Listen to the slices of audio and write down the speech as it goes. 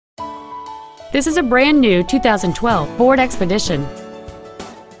This is a brand new 2012 Ford Expedition.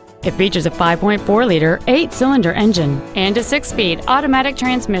 It features a 5.4-liter, 8-cylinder engine and a 6-speed automatic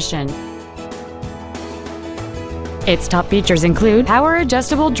transmission. Its top features include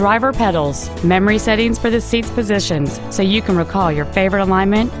power-adjustable driver pedals, memory settings for the seat's positions so you can recall your favorite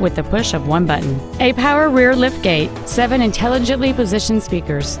alignment with the push of one button, a power rear liftgate, 7 intelligently positioned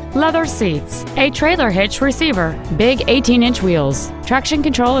speakers, leather seats, a trailer hitch receiver, big 18-inch wheels, traction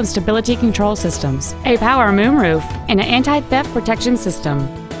control and stability control systems, a power moonroof, and an anti-theft protection system.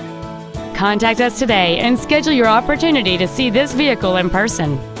 Contact us today and schedule your opportunity to see this vehicle in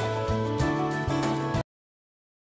person.